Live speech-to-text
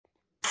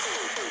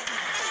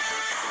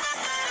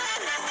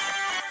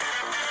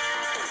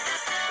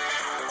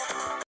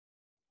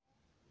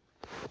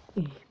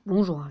Et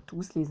bonjour à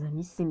tous les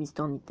amis, c'est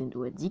Mister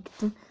Nintendo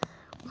Addict.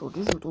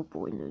 Aujourd'hui je vous retrouve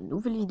pour une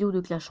nouvelle vidéo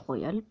de Clash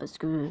Royale parce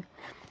que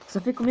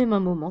ça fait quand même un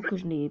moment que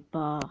je n'ai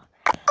pas...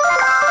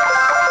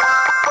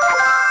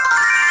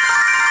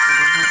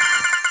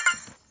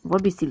 On va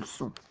baisser le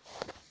son.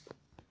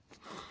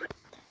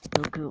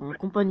 Donc en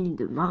compagnie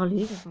de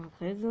Marley,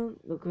 93.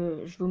 Donc je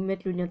vais vous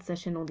mettre le lien de sa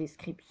chaîne en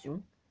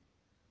description.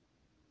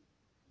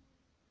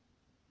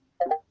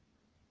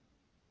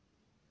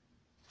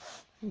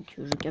 Donc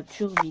je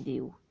capture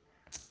vidéo.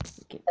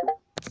 Ok.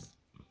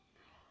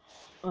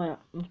 Voilà,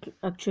 donc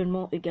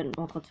actuellement également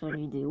en train de faire une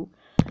vidéo.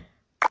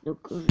 Donc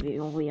je vais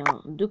envoyer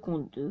un 2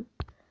 contre 2.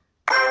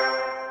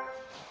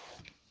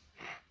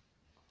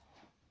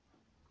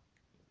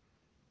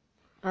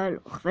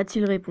 Alors,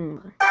 va-t-il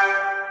répondre?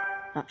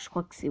 Ah, je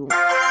crois que c'est bon.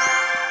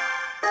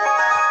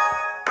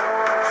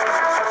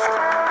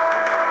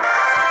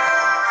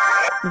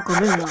 Donc quand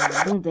même, on a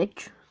un bon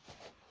deck.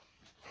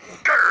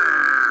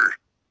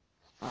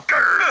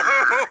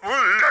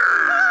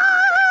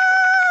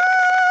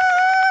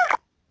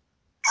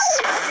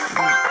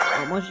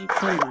 Alors moi, j'ai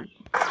pas les...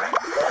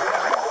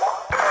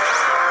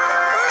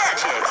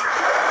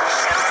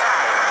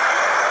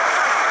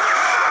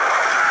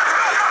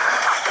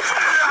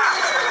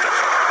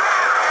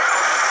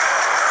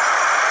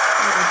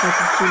 On va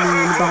toucher le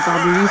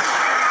barbare de 8.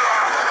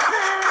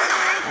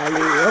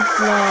 Allez, hop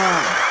là.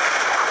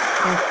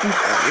 On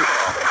fiche, allez.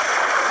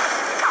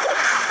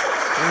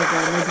 On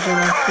a déjà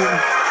lancé.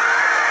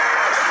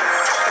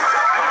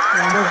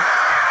 Non.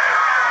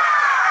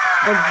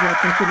 Hop, je vais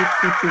attaquer l'autre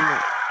côté, moi.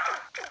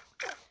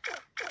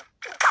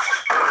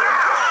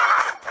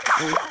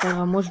 C'est pas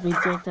grave, moi je vais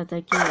direct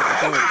attaquer. Déjà,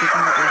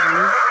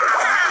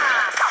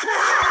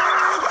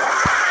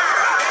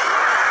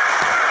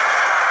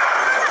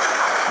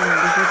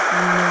 c'est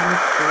une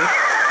espèce.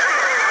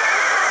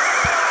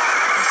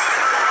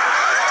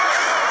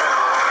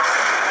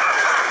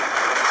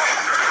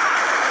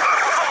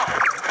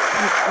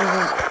 On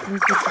va une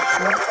petite fois.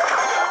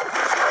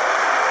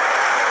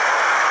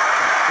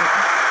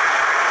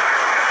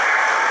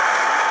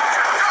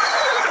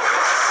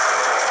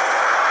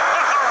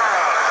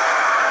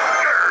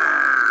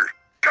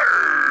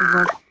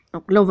 Voilà.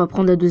 Donc là, on va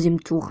prendre la deuxième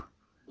tour.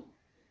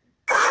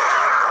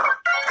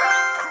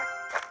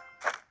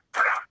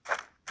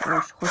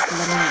 Voilà, je crois que là,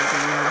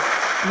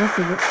 non,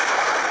 c'est bon.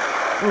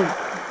 Oh,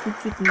 tout de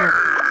suite mort.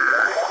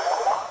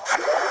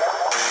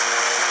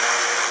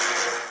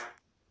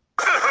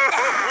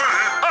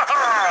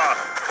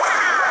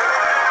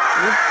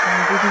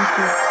 Deuxième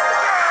tour.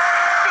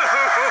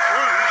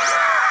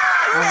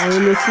 Alors,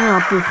 le son est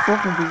un peu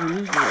fort, désolé,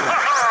 je vais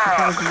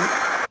pas régler.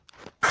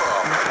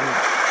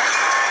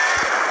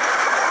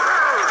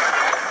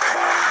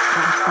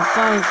 Je peux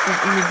pas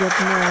être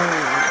immédiatement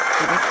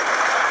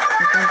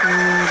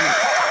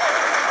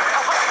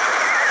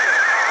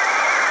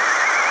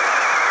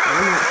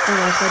on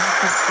va pas du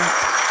faire ça.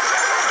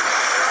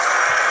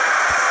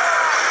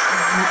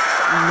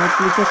 On a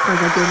tous les cas qu'on va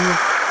gagner.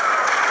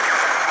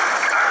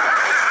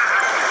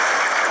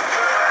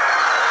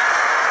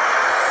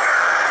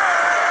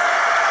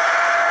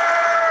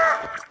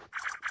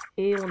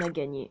 Et on a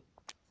gagné.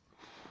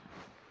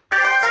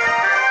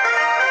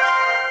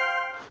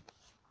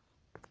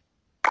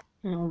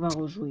 Et on va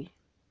rejouer.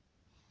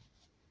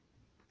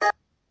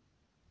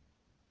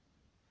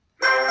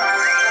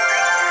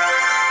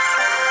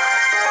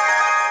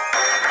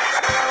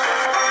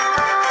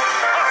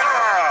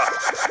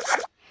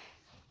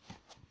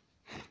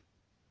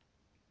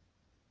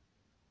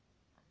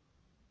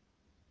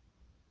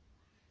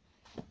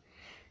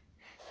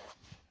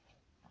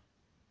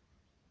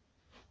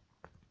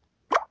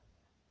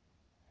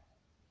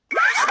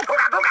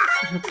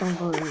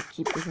 J'attends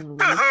qu'il pose un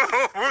nouveau.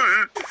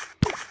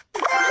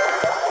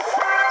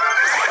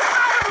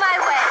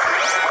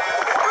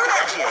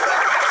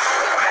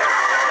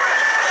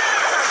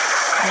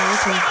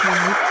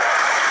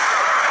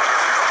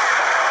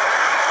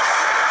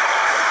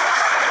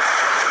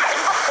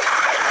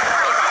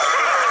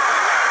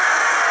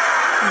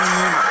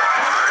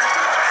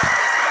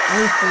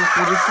 Il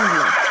faut descendre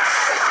là.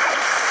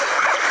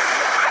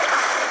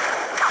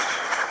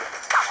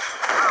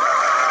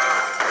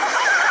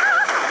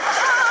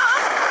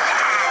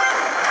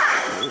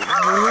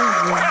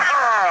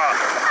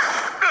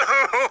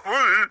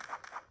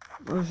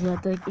 Bon, je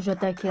vais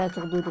attaquer la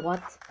tour de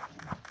droite.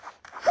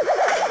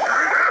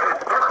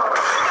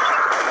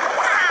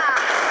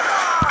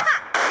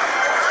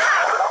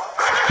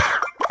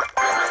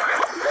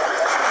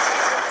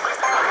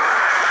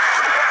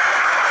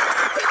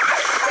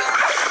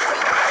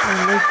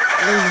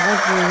 Là, il me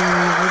reste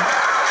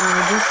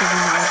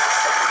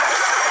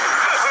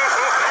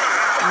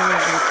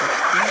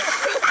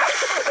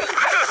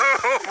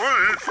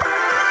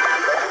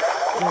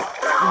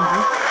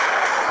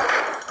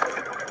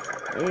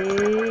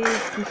et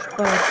touche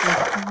pas la fleur.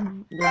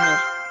 Dommage.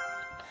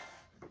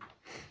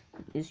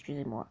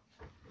 Excusez-moi.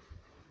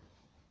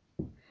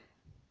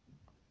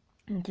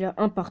 Donc il y a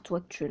un partout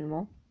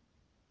actuellement.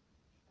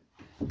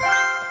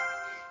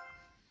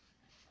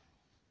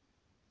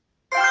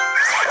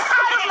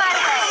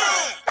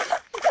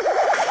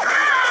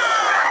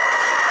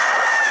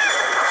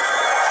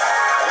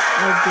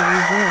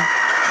 déjà. On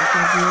va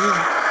faire guérir.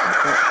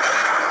 Ok.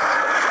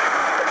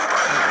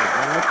 On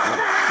va mettre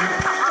là-dessus.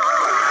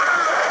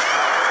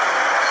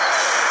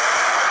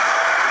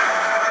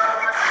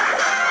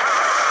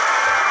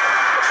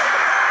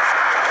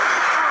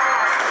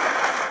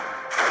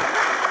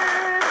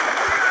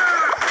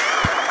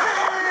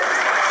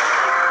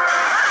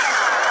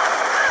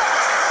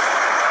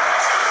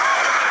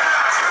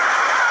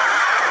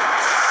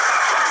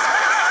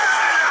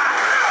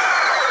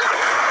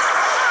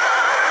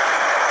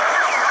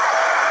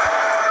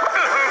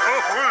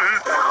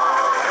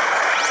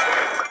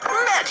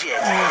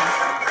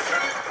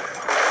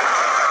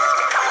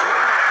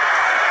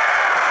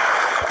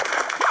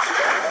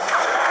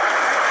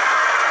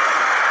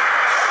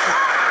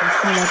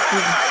 La tour.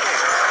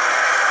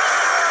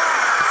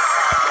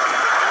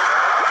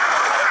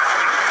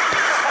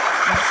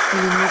 C'est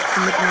les mecs qui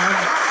mettent la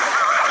rage.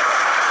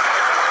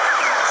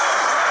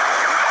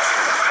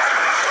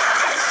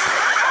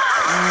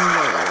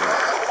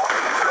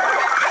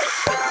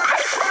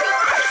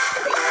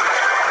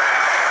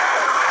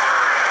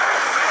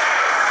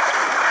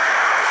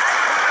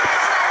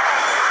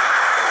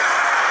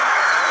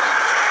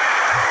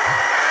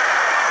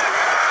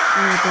 On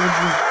a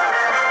perdu.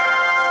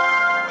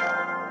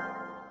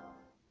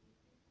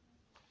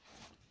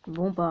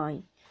 Bon,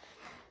 pareil.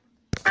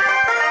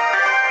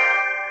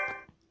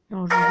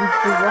 Alors, je vais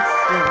vite voir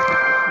si ça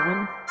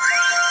fonctionne.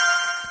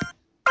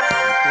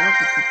 D'accord,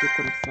 j'ai cliqué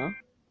comme ça.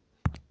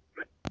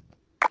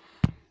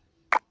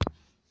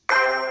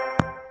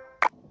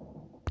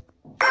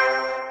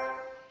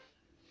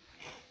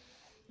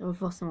 Il va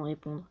forcément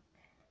répondre.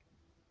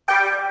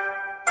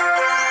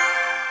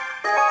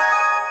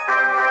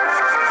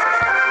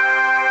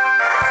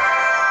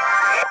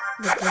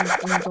 Donc,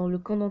 on est dans le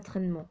camp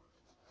d'entraînement.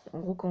 En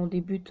gros, quand on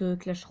débute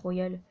Clash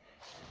Royale,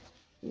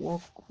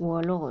 ou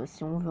alors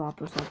si on veut un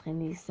peu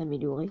s'entraîner,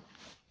 s'améliorer.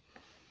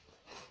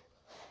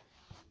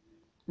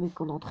 Mais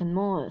camp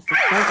d'entraînement, c'est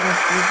pas grand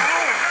chose.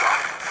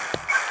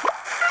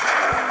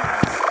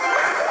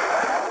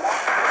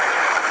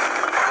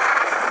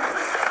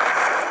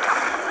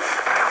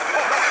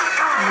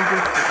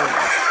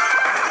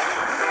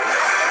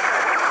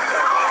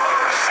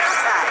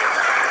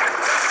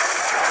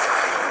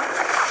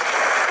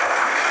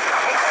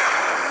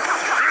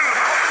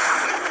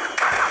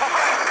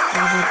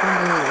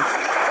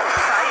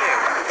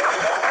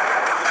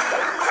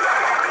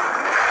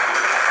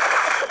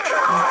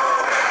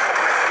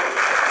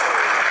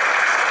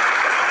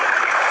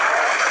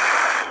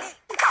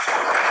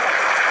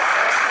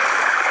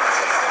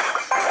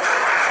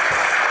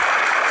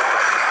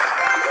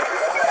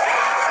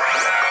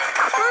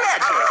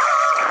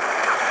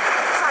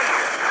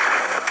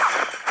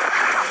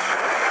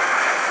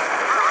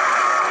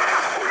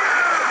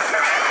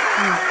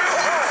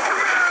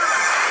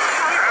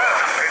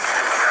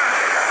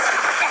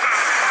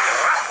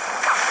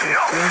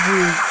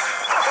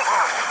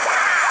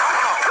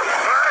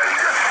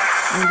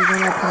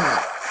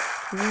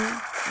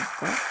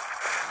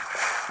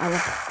 Alors,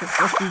 pour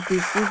faciliter les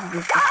choses, je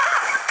vais faire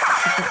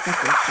ça comme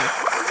ça.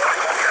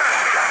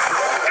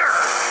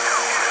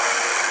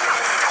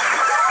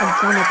 Comme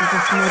ça, on n'a pas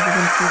forcément besoin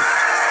de tout.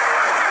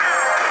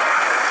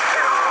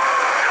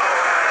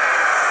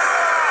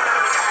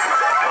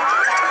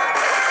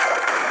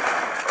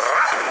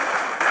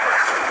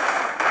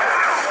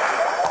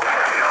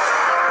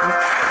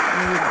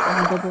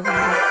 On va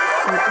d'abord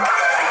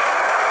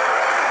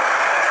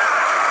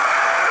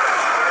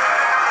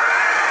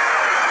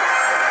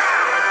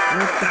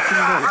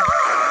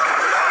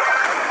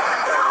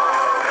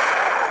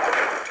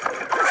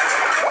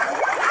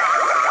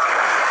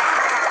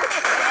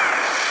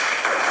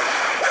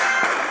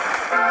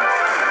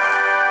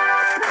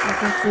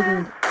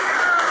secondes.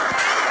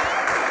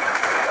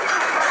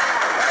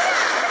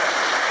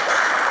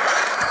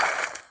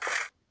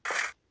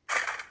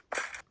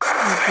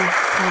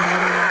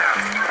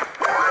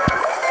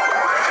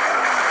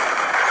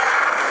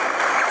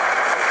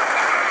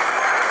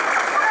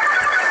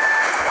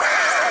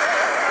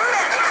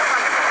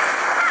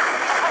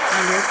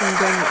 Allez, on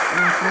gagne.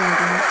 On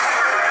gagne.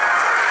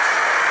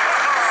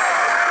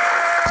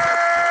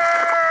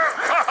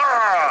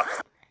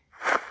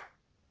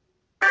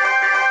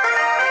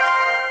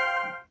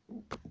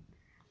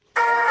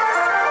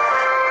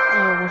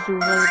 Je vais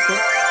ouvrir le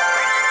tête.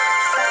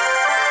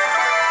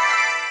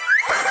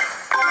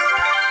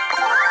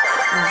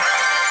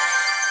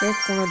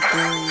 Qu'est-ce qu'on a de...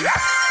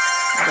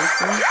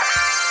 D'accord.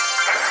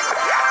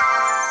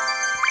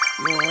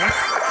 Voilà.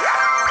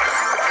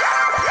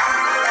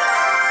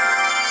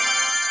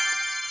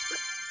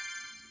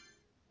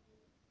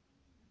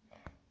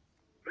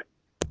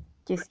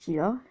 Qu'est-ce qu'il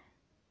a?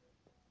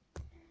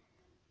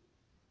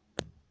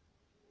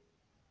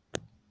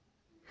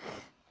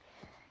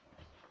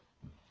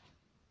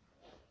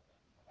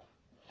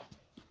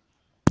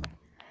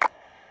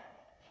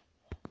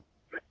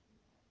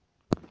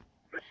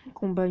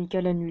 Combat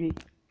amical annulé.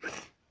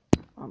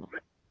 Pardon.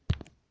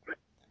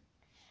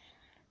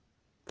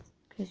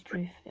 Qu'est-ce que je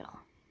vais faire?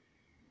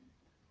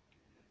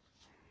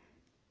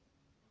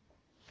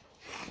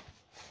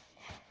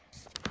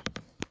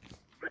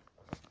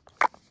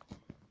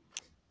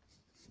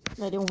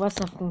 Allez, on va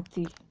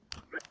s'affronter.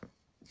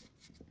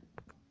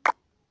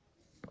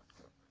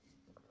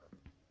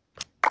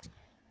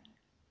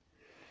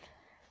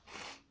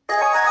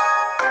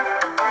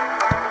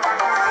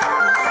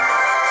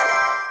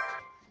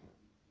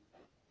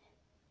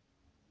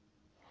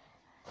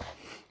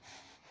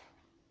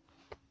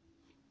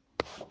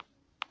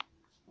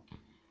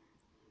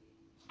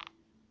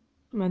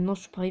 Maintenant,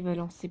 je parie, il va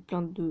lancer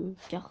plein de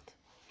cartes.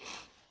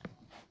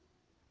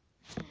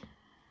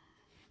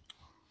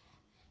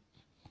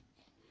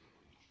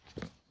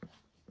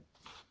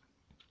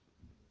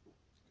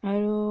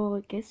 Alors,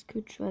 qu'est-ce que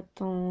tu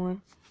attends?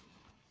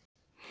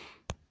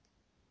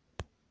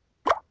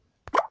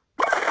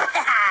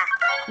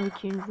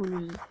 Ok, une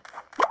voleuse.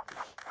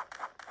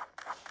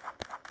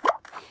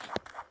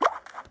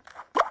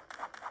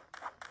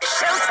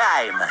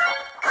 Showtime!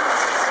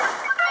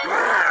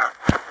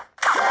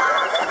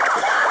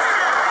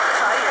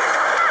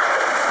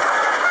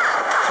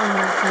 On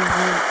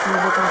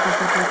va commencer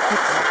ça tout de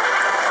suite.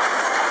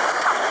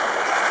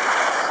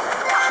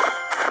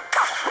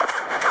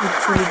 Il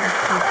faut les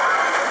distraire.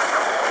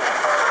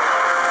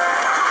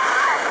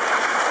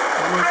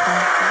 On va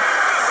commencer.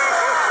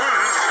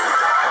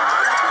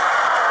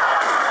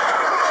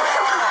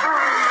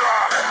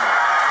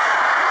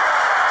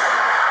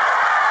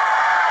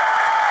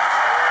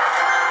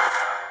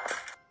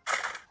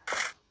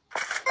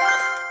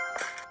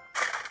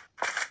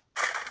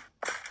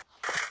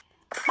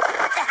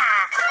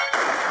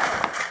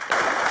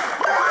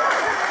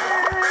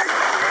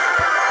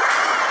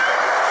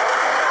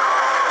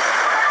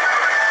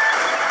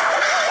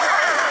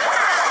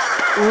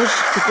 Wesh,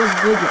 c'est quoi ce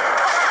bug?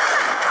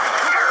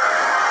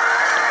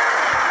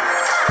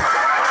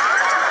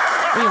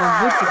 Et en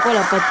bug, pourquoi elle a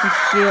pas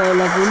touché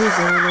la voleuse?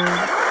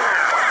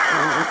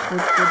 On va trop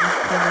distraire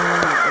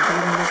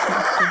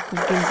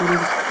quelqu'un de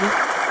l'électrique.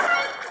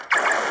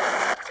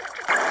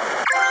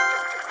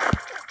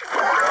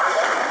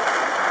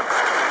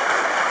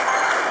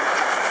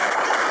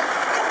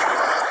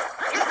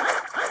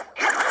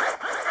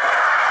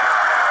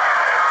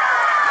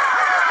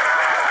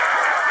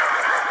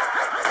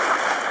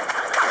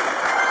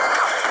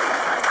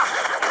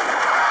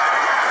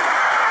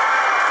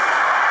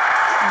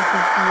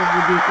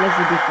 Là,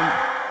 je défends.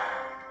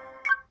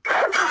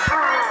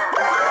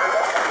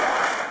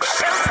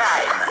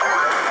 Showtime!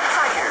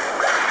 Fire!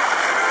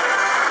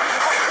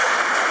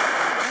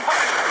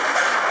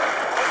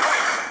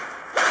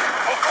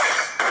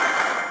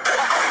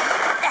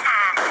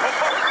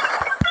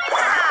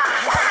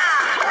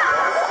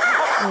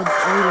 Oh,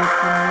 il a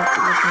fait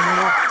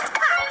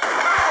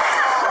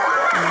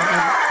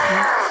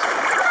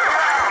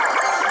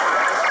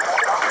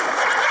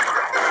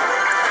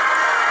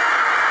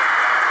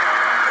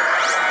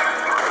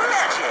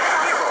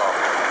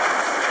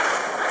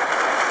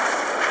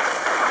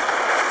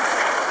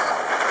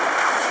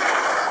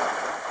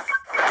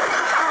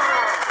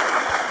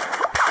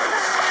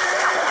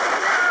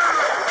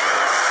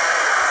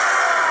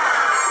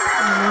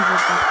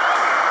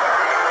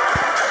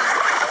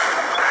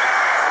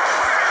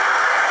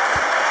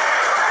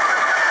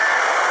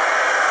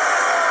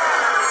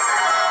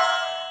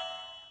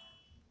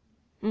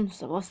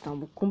ça va, c'était un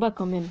bon combat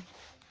quand même.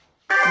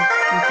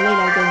 Donc là, il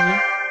a gagné.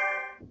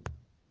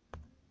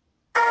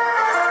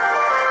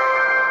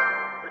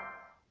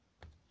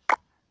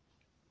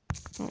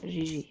 Ah,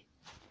 GG.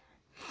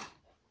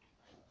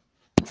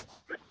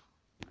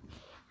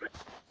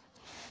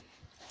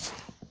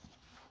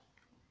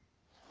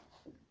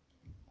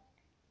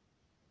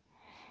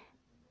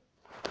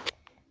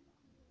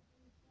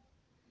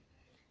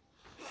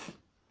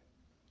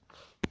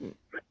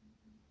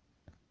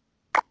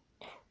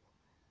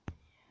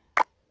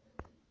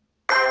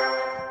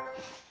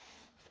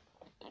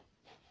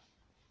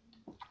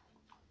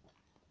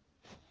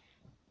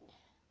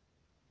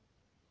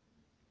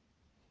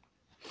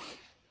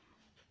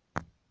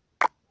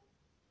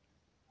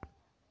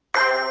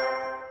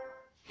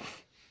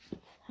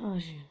 Ah,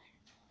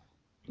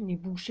 les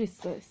bouchées,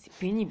 c'est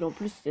pénible. En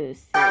plus, c'est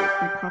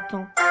le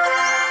printemps.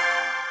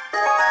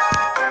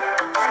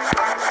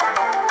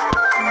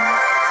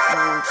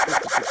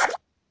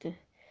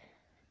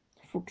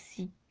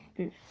 Foxy.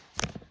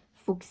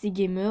 Foxy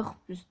Gamer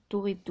plus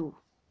Toretto.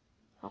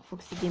 Alors,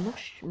 Foxy Gamer,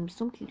 il me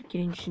semble qu'il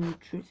a une chaîne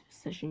YouTube.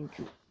 C'est sa chaîne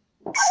YouTube.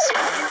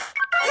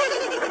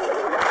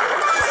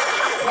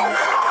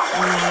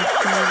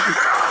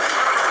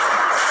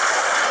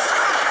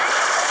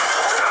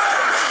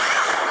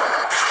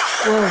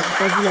 Ouais, j'ai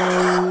pas vu la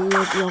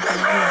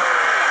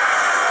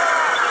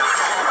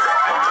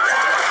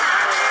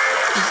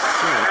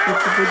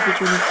petit bot de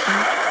connexion.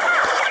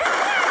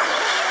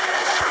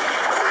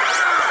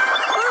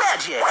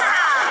 Magic!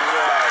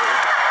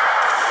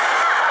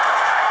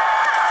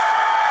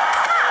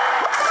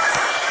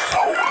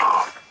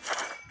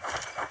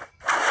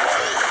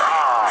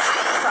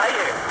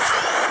 Fire!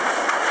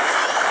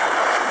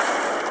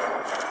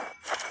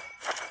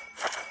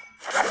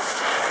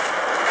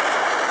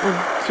 Oh,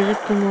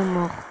 directement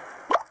mort.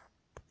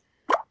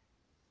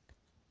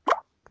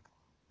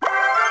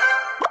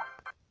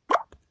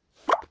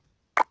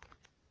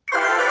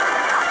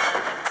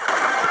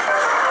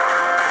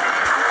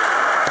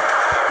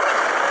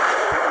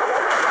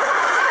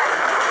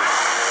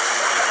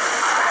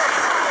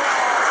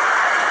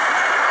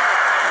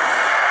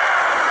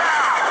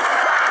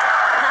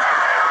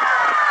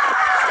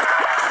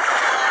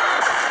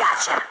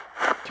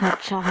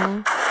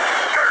 Cacharin.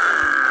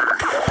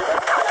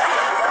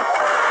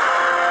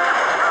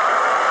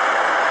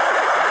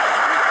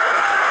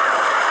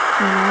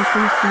 Voilà, c'est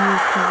une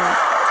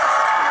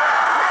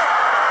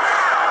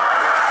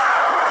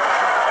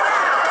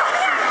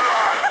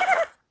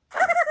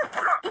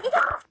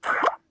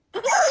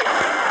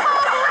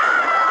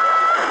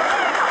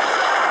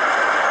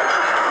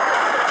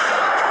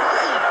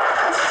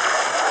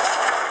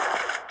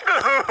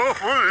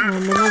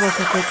maintenant, on va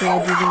s'attaquer à la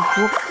deuxième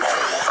tour.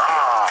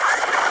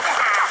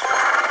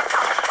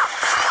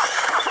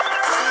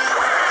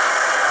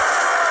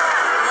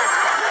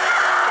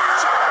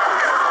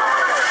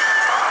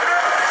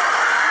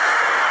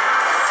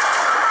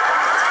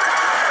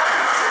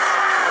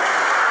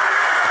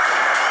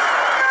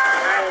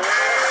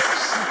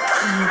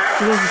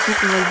 Donc là, je sais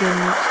qu'on va le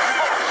gagner.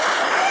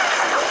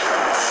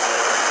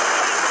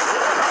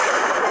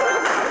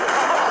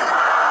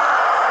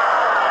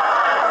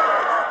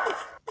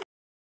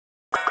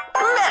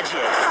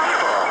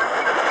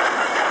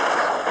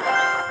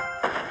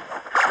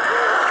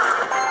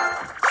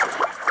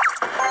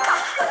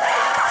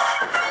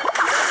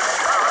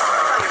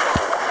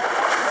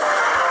 Magic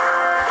fireball.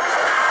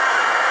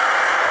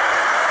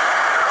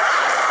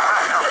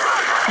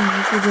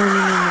 Je vais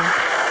gagner maintenant.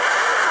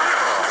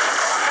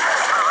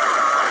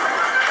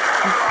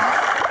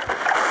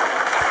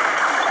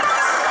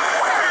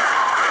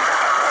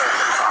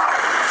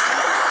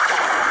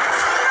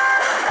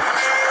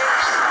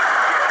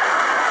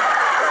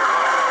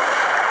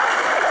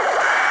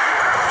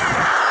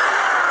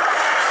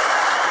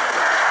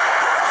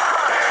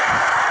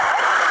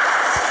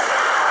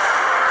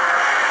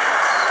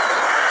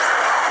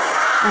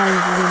 Ah, je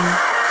vais gagner.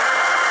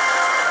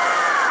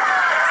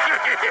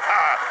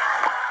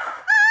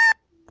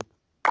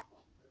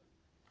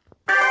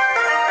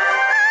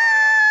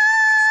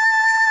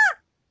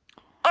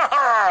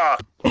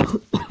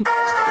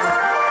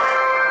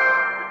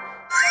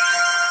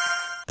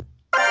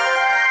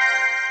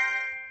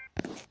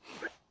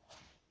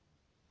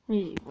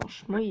 Oui,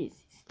 franchement,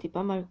 c'était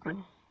pas mal quand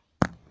même.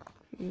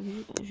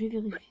 Je vais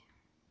vérifier.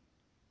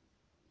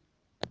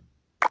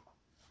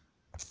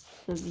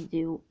 Sa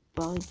vidéo,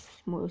 pareil,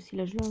 moi aussi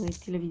là je l'ai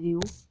arrêté la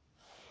vidéo.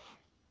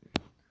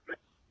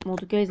 Bon, en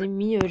tout cas les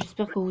amis,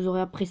 j'espère que vous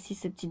aurez apprécié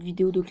cette petite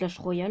vidéo de Clash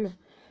Royale.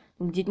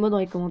 Donc dites-moi dans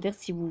les commentaires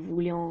si vous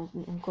voulez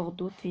encore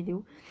d'autres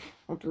vidéos.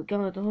 En tout cas,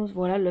 en attendant,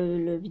 voilà,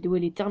 la vidéo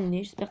elle est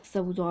terminée. J'espère que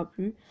ça vous aura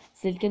plu.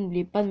 Si c'est le cas,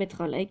 n'oubliez pas de mettre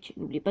un like,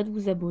 n'oubliez pas de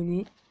vous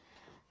abonner.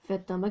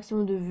 Faites un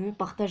maximum de vues,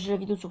 partagez la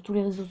vidéo sur tous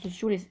les réseaux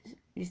sociaux, laissez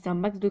un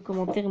max de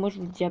commentaires et moi je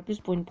vous dis à plus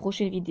pour une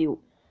prochaine vidéo.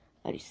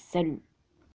 Allez, salut!